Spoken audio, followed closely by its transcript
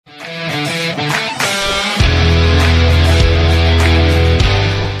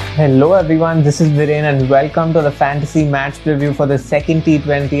Hello everyone, this is Viren and welcome to the fantasy match preview for the second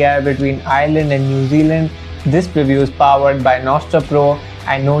T20I between Ireland and New Zealand. This preview is powered by Nostra Pro.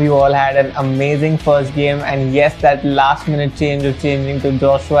 I know you all had an amazing first game, and yes, that last minute change of changing to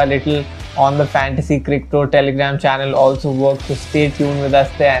Joshua Little on the Fantasy Cricket Pro Telegram channel also worked, so stay tuned with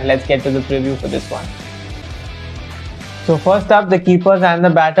us there and let's get to the preview for this one. So first up, the keepers and the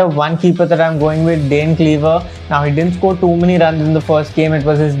batter. One keeper that I'm going with, Dane Cleaver. Now he didn't score too many runs in the first game. It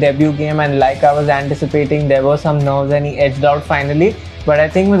was his debut game, and like I was anticipating, there were some nerves and he edged out finally. But I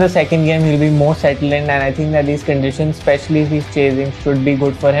think with the second game, he'll be more settled in, and I think that these conditions, especially if he's chasing, should be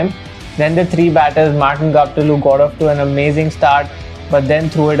good for him. Then the three batters, Martin Guptill, who got off to an amazing start, but then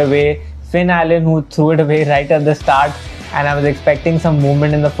threw it away. Finn Allen, who threw it away right at the start. And I was expecting some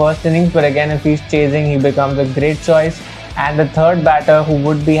movement in the first innings, but again, if he's chasing, he becomes a great choice. And the third batter, who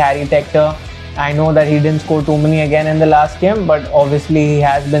would be Harry Tector. I know that he didn't score too many again in the last game, but obviously he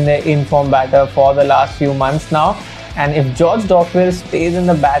has been the in-form batter for the last few months now. And if George Dockwell stays in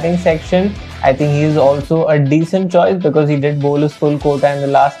the batting section, I think he is also a decent choice because he did bowl his full quota in the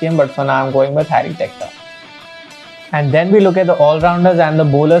last game, but for now I'm going with Harry Tector. And then we look at the all-rounders and the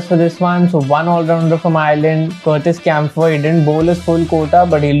bowlers for this one. So one all-rounder from Ireland, Curtis Camphor. He didn't bowl his full quota,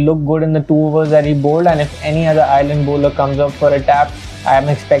 but he looked good in the 2 overs that he bowled. And if any other Ireland bowler comes up for a tap, I am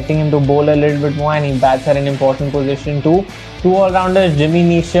expecting him to bowl a little bit more, and he bats at an important position too. 2 all-rounders, Jimmy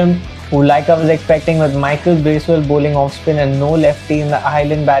Neesham, who like I was expecting with Michael Bracewell bowling off spin and no lefty in the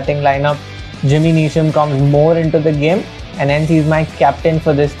Ireland batting lineup. Jimmy Neesham comes more into the game, and hence he's my captain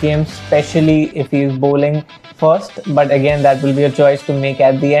for this game, especially if he's bowling first, but again that will be a choice to make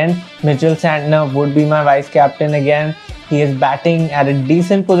at the end. Mitchell Santner would be my vice captain again. He is batting at a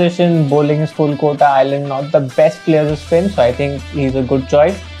decent position, bowling his full quota. Ireland not the best players to spin, so I think he's a good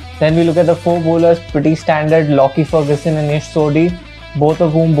choice. Then we look at the 4 bowlers, pretty standard, Lockie Ferguson and Ish Sodhi, both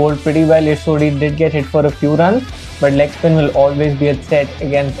of whom bowled pretty well. Ish Sodhi did get hit for a few runs, but leg spin will always be a threat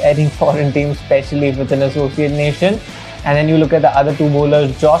against any foreign team, especially if it's an associate nation. And then you look at the other 2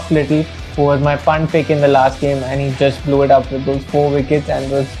 bowlers, Josh Little, who was my punt pick in the last game, and he just blew it up with those 4 wickets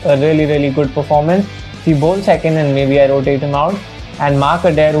and was a really good performance. He bowled second and maybe I rotate him out. And Mark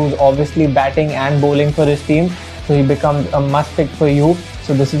Adair, who's obviously batting and bowling for his team, so he becomes a must pick for you.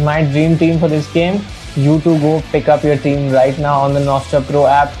 So this is my dream team for this game. You too go pick up your team right now on the Nostra Pro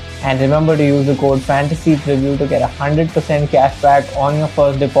app, and remember to use the code FANTASYPREVIEW to get 100% cash back on your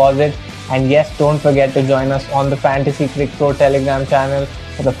first deposit. And yes, don't forget to join us on the Fantasy Cricket Pro Telegram channel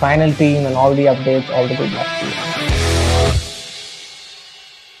for the final team and all the updates. All the good luck to you.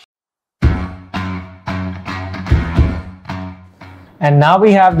 And now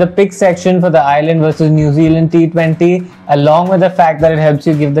we have the pick section for the Ireland versus New Zealand T20. Along with the fact that it helps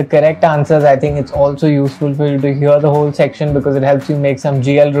you give the correct answers, I think it's also useful for you to hear the whole section because it helps you make some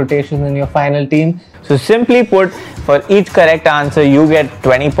GL rotations in your final team. So simply put, for each correct answer you get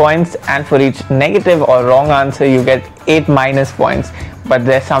 20 points, and for each negative or wrong answer you get 8 minus points. But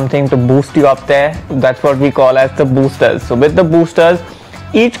there's something to boost you up there. That's what we call as the boosters. So with the boosters,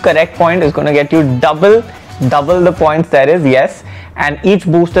 each correct point is going to get you double the points there is, yes. And each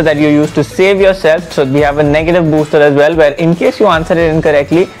booster that you use to save yourself, so we have a negative booster as well, where in case you answer it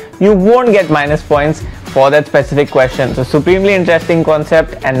incorrectly, you won't get minus points for that specific question. So supremely interesting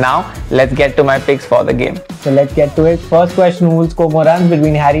concept. And now let's get to my picks for the game. So let's get to it. First question, who will score more runs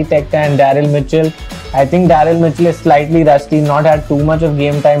between Harry Tector and Daryl Mitchell? I think Daryl Mitchell is slightly rusty, not had too much of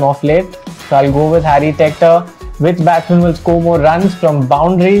game time off late, so I'll go with Harry Tector. Which batsman will score more runs from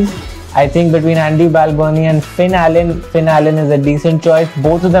boundaries? I think between Andy Balbirnie and Finn Allen. Finn Allen is a decent choice.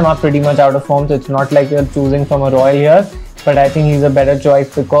 Both of them are pretty much out of form, so it's not like you're choosing from a royal here. But I think he's a better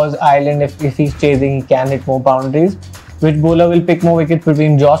choice because Ireland, if he's chasing, he can hit more boundaries. Which bowler will pick more wickets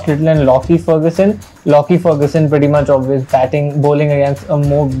between Josh Little and Lockie Ferguson? Lockie Ferguson pretty much always bowling against a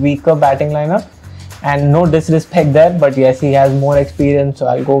more weaker batting lineup. And no disrespect there, but yes, he has more experience, so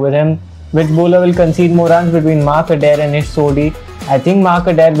I'll go with him. Which bowler will concede more runs between Mark Adair and Ish Sodhi? I think Mark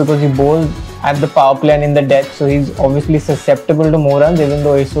Adair because he bowls at the power play and in the death, so he's obviously susceptible to more runs, even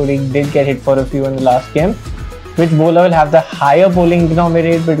though Ish Sodhi did get hit for a few in the last game. Which bowler will have the higher bowling economy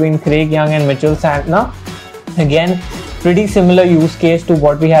rate between Craig Young and Mitchell Santner? Again, pretty similar use case to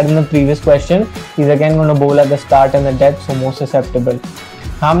what we had in the previous question. He's again going to bowl at the start and the death, so more susceptible.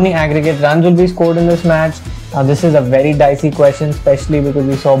 How many aggregate runs will be scored in this match? Now this is a very dicey question, especially because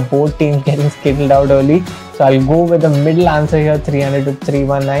we saw both teams getting skittled out early. So I'll go with the middle answer here, 300 to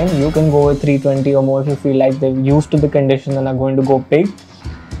 319. You can go with 320 or more if you feel like they're used to the conditions and are going to go big.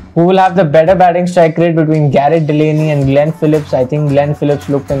 Who will have the better batting strike rate between Garrett Delaney and Glenn Phillips? I think Glenn Phillips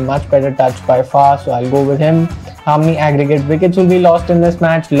looked in much better touch by far, so I'll go with him. How many aggregate wickets will be lost in this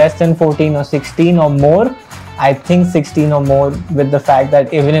match? Less than 14 or 16 or more? I think 16 or more, with the fact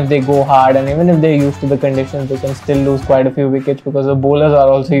that even if they go hard and even if they're used to the conditions, they can still lose quite a few wickets because the bowlers are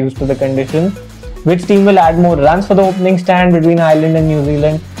also used to the conditions. Which team will add more runs for the opening stand between Ireland and New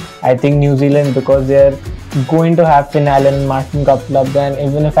Zealand? I think New Zealand, because they're going to have Finn Allen and Martin Guptill up there, and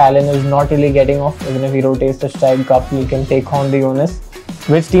even if Allen is not really getting off, even if he rotates the strike, Guptill can take on the onus.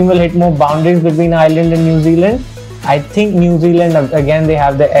 Which team will hit more boundaries between Ireland and New Zealand? I think New Zealand, again, they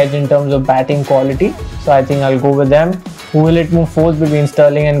have the edge in terms of batting quality, so I think I'll go with them. Who will hit more fours between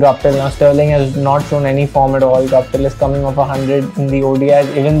Sterling and Guptill? Now, Sterling has not shown any form at all. Guptill is coming off 100 in the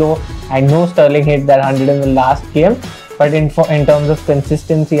ODIs, even though I know Sterling hit that 100 in the last game. But in terms of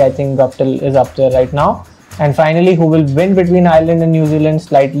consistency, I think Guptill is up there right now. And finally, who will win between Ireland and New Zealand?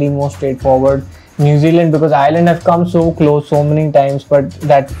 Slightly more straightforward. New Zealand, because Ireland have come so close so many times, but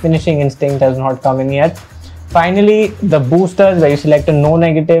that finishing instinct has not come in yet. Finally, the boosters, where you select a no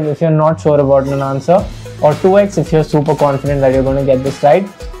negative if you're not sure about an answer, or 2x if you're super confident that you're going to get this right.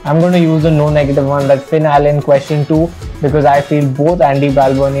 I'm going to use the no negative one, that Finn Allen question 2, because I feel both Andy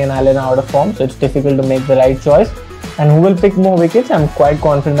Balboni and Allen are out of form, so it's difficult to make the right choice. And who will pick more wickets? I'm quite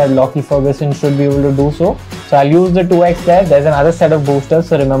confident that Lockie Ferguson should be able to do so. So I'll use the 2x there. There's another set of boosters,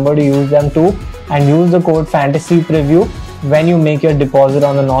 so remember to use them too. And use the code FANTASYPREVIEW when you make your deposit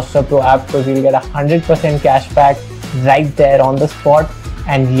on the Nostra Pro app, because you'll get 100% cash back right there on the spot.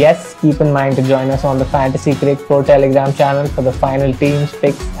 And yes, keep in mind to join us on the Fantasy Cricket Pro Telegram channel for the final teams,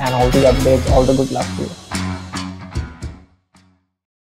 picks and all the updates. All the good luck to you.